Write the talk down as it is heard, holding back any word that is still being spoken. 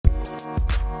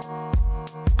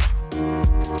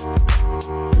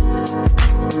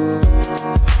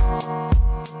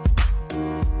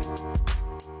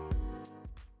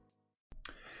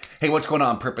Hey, what's going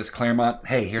on, Purpose Claremont?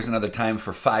 Hey, here's another time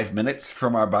for 5 minutes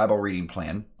from our Bible reading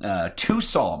plan. Two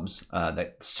Psalms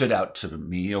that stood out to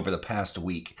me over the past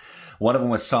week. One of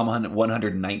them was Psalm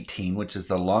 119, which is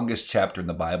the longest chapter in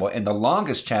the Bible. And the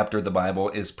longest chapter of the Bible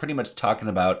is pretty much talking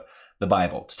about the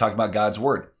Bible. It's talking about God's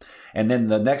Word. And then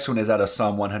the next one is out of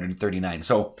Psalm 139.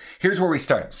 So here's where we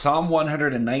start. Psalm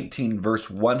 119,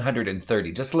 verse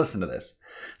 130. Just listen to this.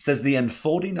 It says, "The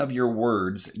unfolding of your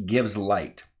words gives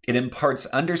light. It imparts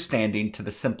understanding to the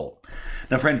simple."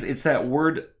 Now, friends, it's that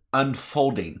word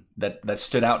unfolding that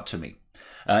stood out to me.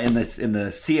 In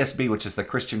the CSB, which is the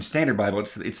Christian Standard Bible,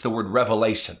 it's the word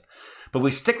revelation. But we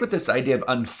stick with this idea of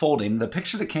unfolding. The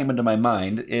picture that came into my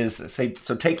mind is,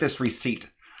 so take this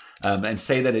receipt and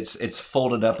say that it's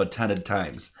folded up a ton of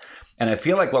times. And I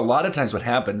feel like a lot of times what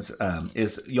happens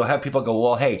is you'll have people go,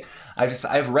 well, hey,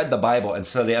 I've read the Bible, and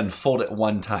so they unfold it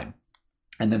one time,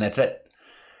 and then that's it.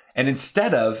 And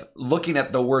instead of looking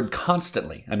at the word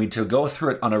constantly, to go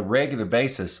through it on a regular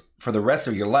basis for the rest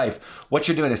of your life, what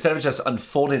you're doing, instead of just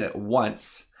unfolding it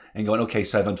once and going, okay,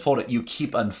 so I've unfolded it, you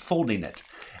keep unfolding it.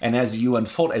 And as you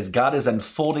unfold, as God is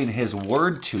unfolding his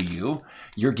word to you,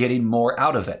 you're getting more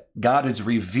out of it. God is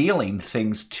revealing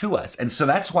things to us. And so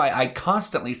that's why I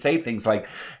constantly say things like,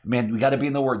 man, we got to be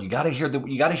in the word. You got to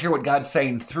hear what God's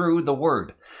saying through the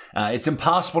word. It's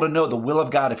impossible to know the will of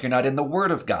God if you're not in the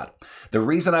word of God. The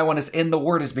reason I want us in the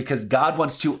word is because God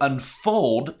wants to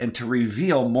unfold and to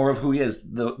reveal more of who he is.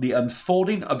 The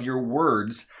unfolding of your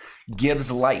words gives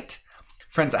light.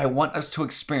 Friends, I want us to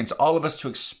experience, all of us to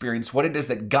experience what it is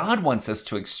that God wants us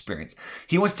to experience.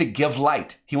 He wants to give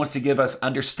light. He wants to give us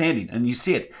understanding. And you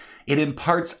see it. It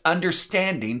imparts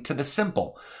understanding to the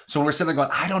simple. So when we're sitting there going,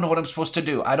 I don't know what I'm supposed to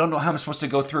do. I don't know how I'm supposed to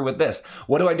go through with this.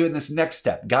 What do I do in this next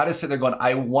step? God is sitting there going,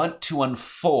 I want to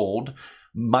unfold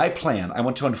my plan. I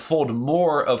want to unfold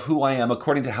more of who I am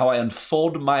according to how I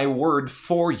unfold my word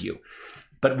for you.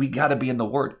 But we got to be in the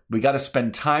word. We got to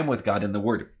spend time with God in the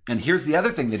word. And here's the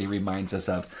other thing that he reminds us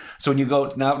of. So when you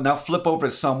go now flip over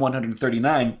to Psalm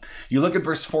 139, you look at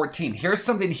verse 14. Here's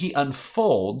something he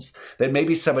unfolds that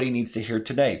maybe somebody needs to hear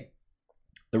today.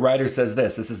 The writer says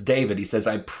this. This is David. He says,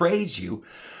 I praise you,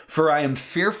 for I am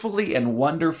fearfully and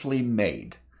wonderfully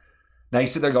made. Now you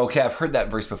sit there and go, okay, I've heard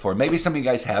that verse before. Maybe some of you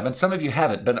guys haven't. Some of you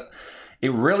haven't. But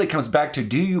it really comes back to,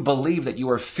 do you believe that you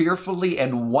are fearfully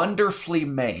and wonderfully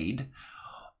made?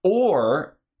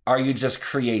 Or are you just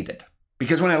created?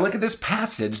 Because when I look at this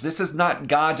passage, this is not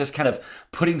God just kind of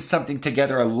putting something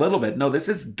together a little bit. No, this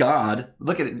is God.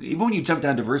 Look at it. Even when you jump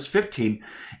down to verse 15,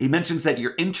 he mentions that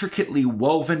you're intricately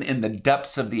woven in the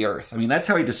depths of the earth. That's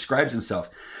how he describes himself.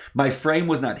 My frame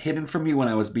was not hidden from you when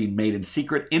I was being made in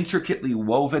secret, intricately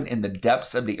woven in the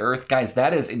depths of the earth. Guys,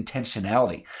 that is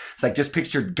intentionality. It's like just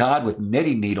picture God with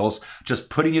knitting needles, just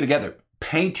putting you together,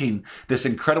 painting this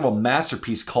incredible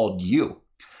masterpiece called you.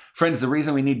 Friends, the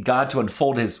reason we need God to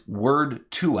unfold his word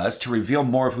to us, to reveal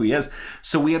more of who he is,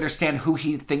 so we understand who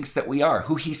he thinks that we are,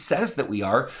 who he says that we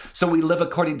are, so we live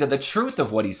according to the truth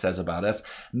of what he says about us,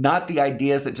 not the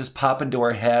ideas that just pop into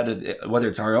our head, whether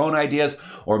it's our own ideas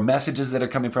or messages that are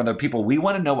coming from other people. We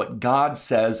want to know what God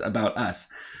says about us.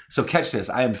 So catch this.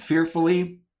 I am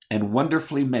fearfully and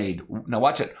wonderfully made. Now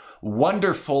watch it.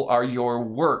 Wonderful are your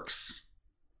works.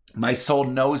 My soul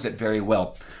knows it very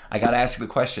well. I got to ask you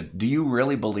the question, do you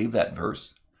really believe that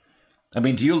verse?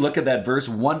 Do you look at that verse?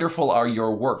 Wonderful are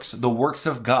your works, the works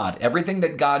of God. Everything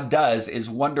that God does is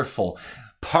wonderful.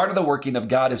 Part of the working of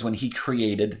God is when he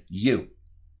created you,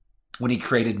 when he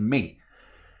created me.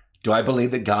 Do I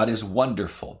believe that God is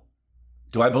wonderful?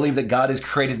 Do I believe that God has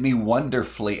created me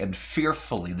wonderfully and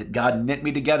fearfully, that God knit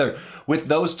me together with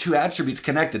those two attributes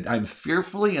connected? I'm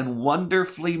fearfully and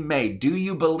wonderfully made. Do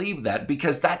you believe that?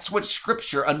 Because that's what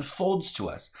Scripture unfolds to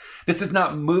us. This does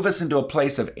not move us into a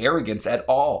place of arrogance at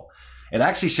all. It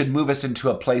actually should move us into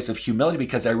a place of humility,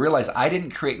 because I realize I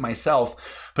didn't create myself,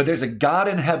 but there's a God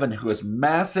in heaven who is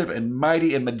massive and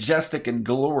mighty and majestic and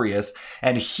glorious,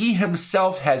 and he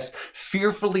himself has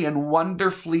fearfully and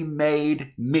wonderfully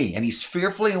made me, and he's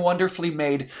fearfully and wonderfully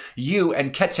made you.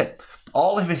 And catch it,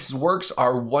 all of his works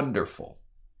are wonderful.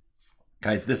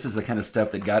 Guys, this is the kind of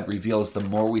stuff that God reveals the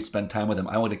more we spend time with him.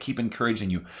 I want to keep encouraging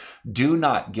you. Do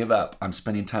not give up on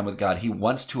spending time with God. He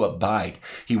wants to abide.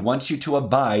 He wants you to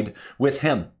abide with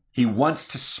him. He wants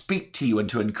to speak to you and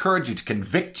to encourage you, to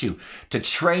convict you, to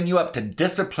train you up, to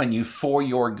discipline you for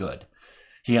your good.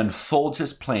 He unfolds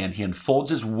his plan. He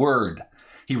unfolds his word.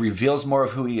 He reveals more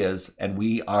of who he is, and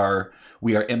we are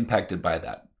impacted by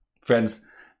that. Friends,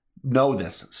 know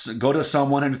this. So go to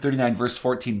Psalm 139, verse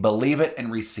 14. Believe it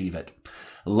and receive it.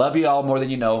 Love you all more than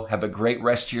you know. Have a great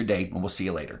rest of your day, and we'll see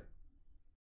you later.